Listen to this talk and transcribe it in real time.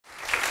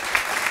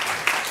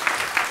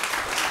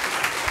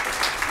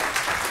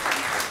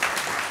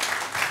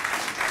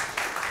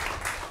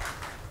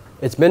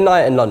It's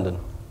midnight in London.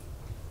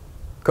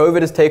 COVID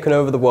has taken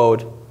over the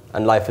world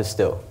and life is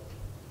still.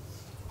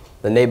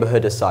 The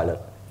neighborhood is silent.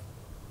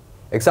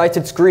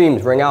 Excited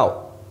screams ring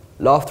out,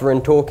 laughter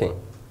and talking.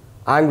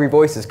 Angry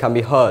voices can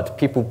be heard,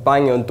 people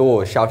banging on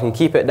doors, shouting,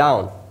 "Keep it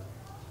down."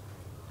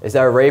 Is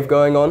there a rave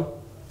going on?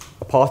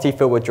 A party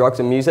filled with drugs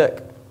and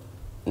music?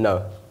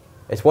 No.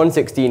 It's one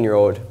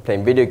 16-year-old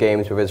playing video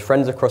games with his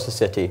friends across the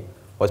city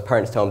while his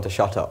parents tell him to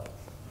shut up.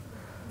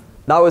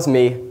 That was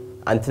me,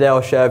 and today I'll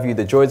share with you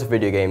the joys of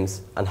video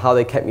games and how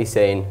they kept me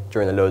sane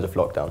during the lows of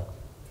lockdown.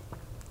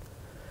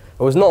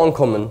 It was not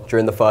uncommon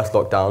during the first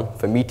lockdown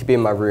for me to be in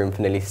my room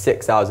for nearly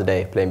 6 hours a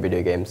day playing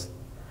video games.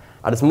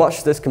 And as much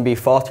as this can be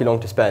far too long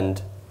to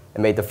spend,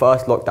 it made the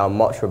first lockdown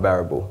much more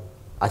bearable.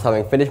 As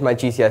having finished my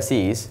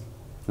GCSEs,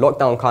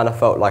 lockdown kind of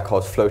felt like I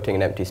was floating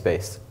in empty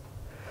space.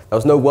 There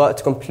was no work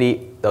to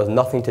complete, there was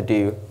nothing to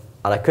do,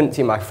 and I couldn't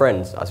see my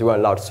friends as we weren't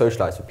allowed to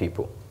socialise with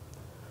people.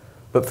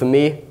 But for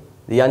me,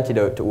 the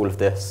antidote to all of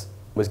this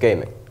was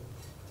gaming.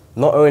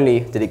 Not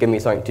only did it give me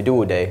something to do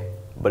all day,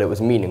 but it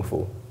was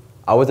meaningful.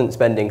 I wasn't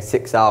spending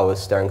 6 hours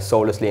staring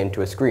soullessly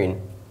into a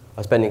screen. I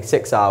was spending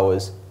 6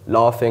 hours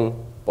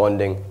laughing,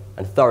 bonding,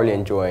 and thoroughly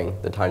enjoying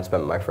the time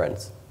spent with my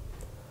friends.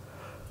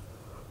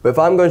 But if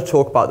I'm going to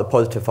talk about the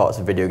positive parts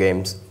of video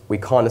games, we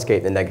can't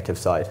escape the negative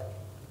side.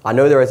 I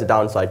know there is a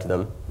downside to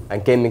them,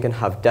 and gaming can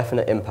have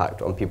definite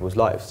impact on people's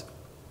lives.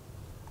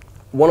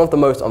 One of the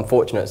most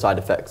unfortunate side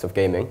effects of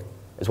gaming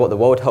is what the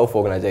World Health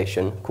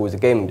Organization calls a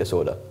gaming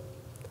disorder.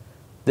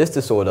 This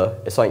disorder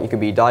is something you can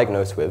be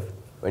diagnosed with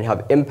when you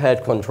have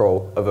impaired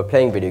control over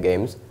playing video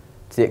games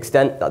to the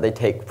extent that they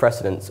take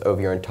precedence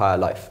over your entire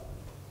life.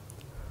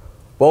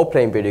 While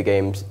playing video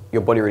games,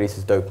 your body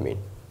releases dopamine,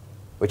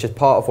 which is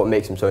part of what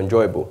makes them so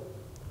enjoyable.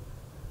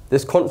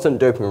 This constant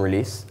dopamine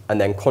release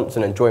and then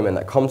constant enjoyment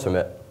that comes from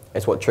it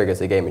is what triggers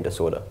the gaming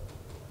disorder.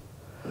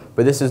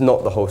 But this is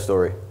not the whole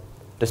story.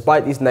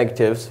 Despite these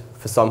negatives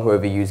for some who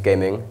overuse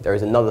gaming, there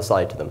is another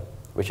side to them,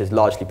 which is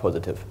largely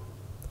positive.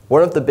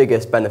 One of the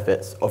biggest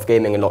benefits of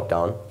gaming in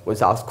lockdown was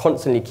that I was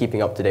constantly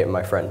keeping up to date with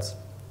my friends.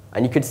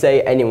 And you could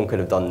say anyone could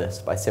have done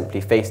this by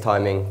simply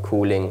FaceTiming,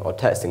 calling, or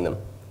texting them.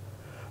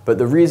 But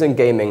the reason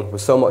gaming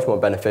was so much more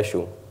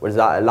beneficial was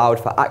that it allowed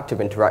for active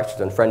interactions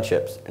and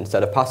friendships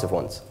instead of passive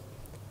ones.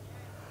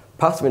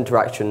 Passive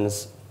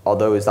interactions are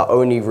those that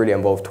only really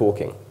involve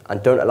talking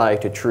and don't allow you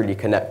to truly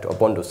connect or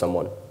bond with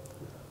someone,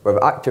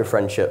 whereas active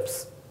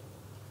friendships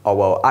are,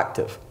 well,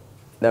 active.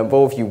 They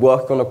involve you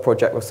working on a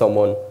project with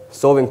someone,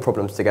 solving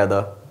problems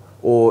together,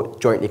 or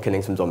jointly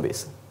killing some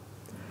zombies.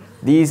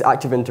 These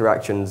active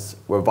interactions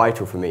were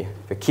vital for me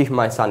for keeping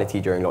my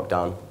sanity during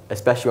lockdown,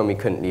 especially when we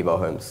couldn't leave our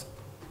homes.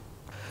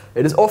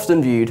 It is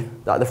often viewed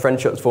that the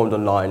friendships formed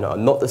online are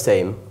not the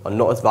same or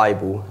not as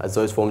valuable as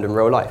those formed in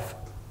real life.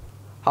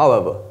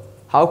 However,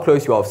 how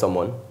close you are with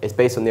someone is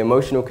based on the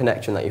emotional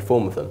connection that you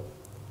form with them.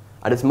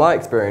 And it's my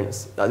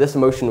experience that this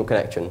emotional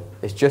connection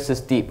is just as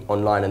deep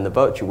online in the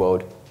virtual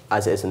world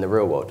as it is in the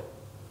real world.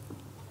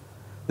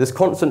 This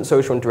constant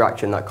social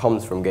interaction that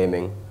comes from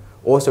gaming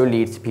also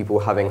leads to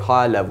people having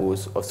higher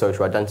levels of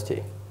social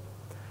identity.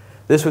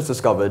 This was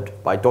discovered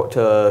by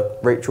Dr.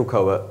 Rachel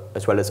Cohut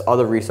as well as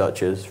other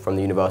researchers from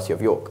the University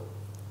of York.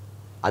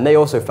 And they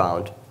also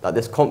found that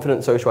this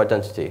confident social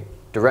identity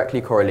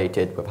directly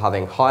correlated with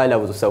having higher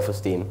levels of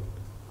self-esteem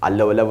and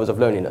lower levels of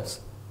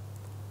loneliness.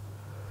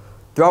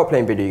 Throughout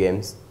playing video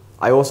games,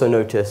 I also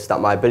noticed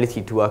that my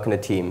ability to work in a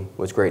team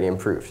was greatly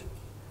improved,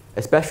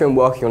 especially when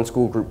working on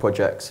school group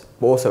projects,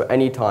 but also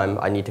any time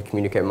I need to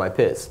communicate with my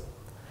peers.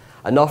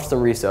 And after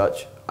some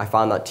research, I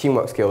found that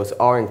teamwork skills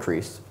are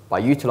increased by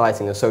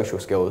utilising the social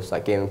skills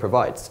that gaming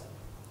provides,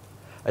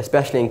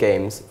 especially in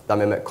games that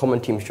mimic common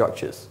team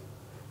structures,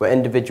 where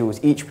individuals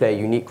each play a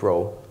unique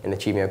role in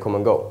achieving a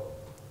common goal.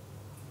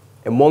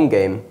 In one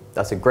game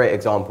that's a great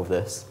example of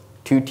this,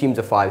 2 teams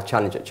of 5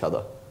 challenge each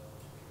other.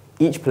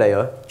 Each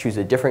player chooses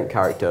a different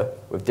character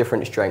with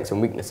different strengths and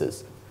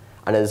weaknesses,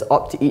 and it is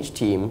up to each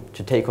team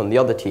to take on the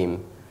other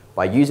team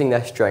by using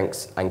their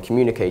strengths and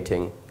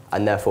communicating,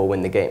 and therefore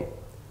win the game,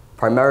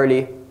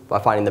 primarily by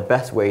finding the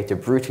best way to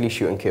brutally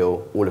shoot and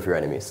kill all of your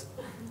enemies.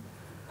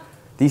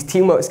 These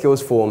teamwork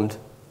skills formed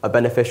are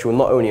beneficial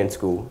not only in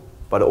school,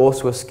 but are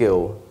also a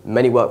skill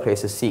many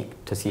workplaces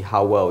seek to see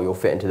how well you'll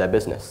fit into their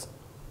business.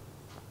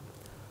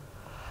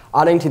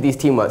 Adding to these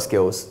teamwork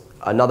skills,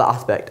 another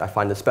aspect I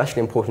find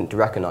especially important to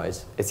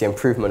recognise is the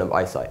improvement of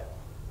eyesight.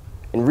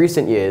 In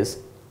recent years,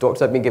 doctors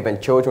have been giving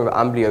children with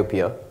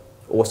amblyopia,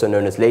 also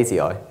known as lazy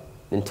eye,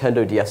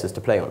 Nintendo DSs to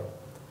play on.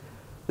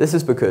 This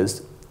is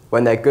because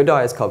when their good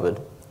eye is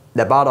covered,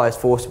 their bad eye is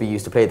forced to be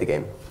used to play the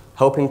game,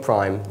 helping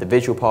prime the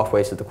visual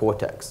pathways of the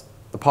cortex,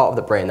 the part of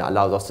the brain that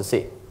allows us to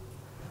see.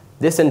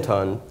 This in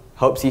turn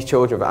helps these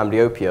children with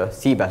amblyopia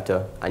see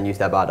better and use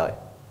their bad eye.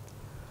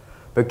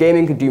 But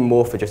gaming can do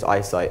more for just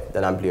eyesight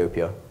than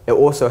amblyopia. It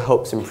also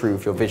helps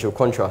improve your visual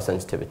contrast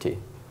sensitivity,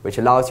 which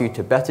allows you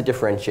to better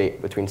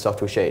differentiate between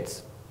subtle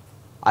shades.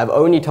 I've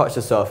only touched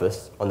the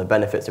surface on the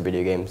benefits of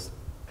video games.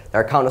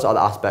 There are countless other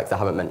aspects I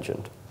haven't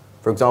mentioned.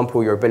 For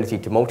example, your ability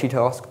to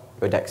multitask,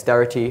 your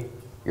dexterity,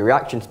 your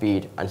reaction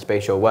speed, and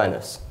spatial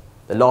awareness,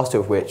 the last two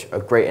of which are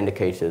great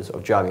indicators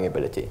of driving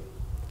ability.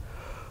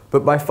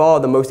 But by far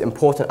the most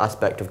important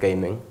aspect of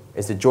gaming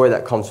is the joy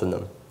that comes from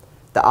them.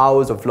 The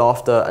hours of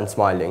laughter and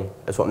smiling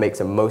is what makes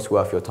them most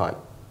worth your time.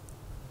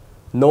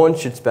 No one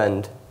should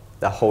spend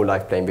their whole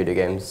life playing video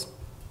games.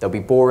 They'll be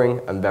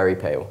boring and very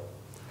pale.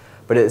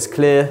 But it is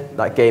clear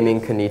that gaming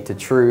can lead to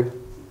true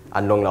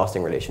and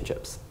long-lasting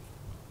relationships.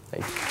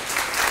 Thank you.